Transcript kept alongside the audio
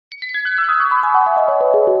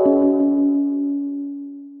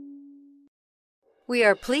We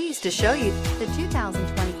are pleased to show you the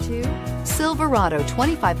 2022 Silverado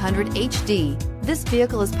 2500 HD. This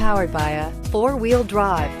vehicle is powered by a 4-wheel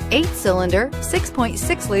drive, 8-cylinder,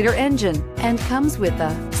 6.6-liter engine, and comes with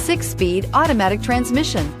a 6-speed automatic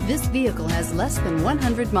transmission. This vehicle has less than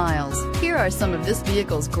 100 miles. Here are some of this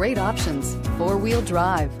vehicle's great options: 4-wheel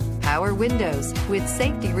drive, power windows with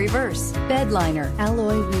safety reverse, bed liner,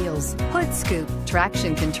 alloy wheels, hood scoop,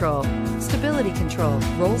 traction control, stability control,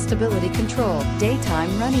 roll stability control,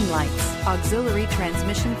 daytime running lights, auxiliary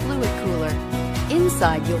transmission fluid cooler.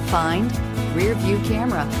 Inside you'll find rear view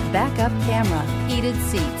camera, backup camera, heated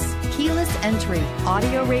seats, keyless entry,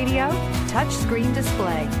 audio radio, touch screen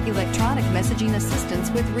display, electronic messaging assistance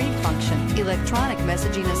with read function, electronic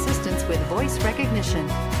messaging assistance with voice recognition,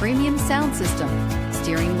 premium sound system,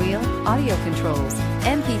 steering wheel audio controls,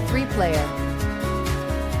 MP3 player,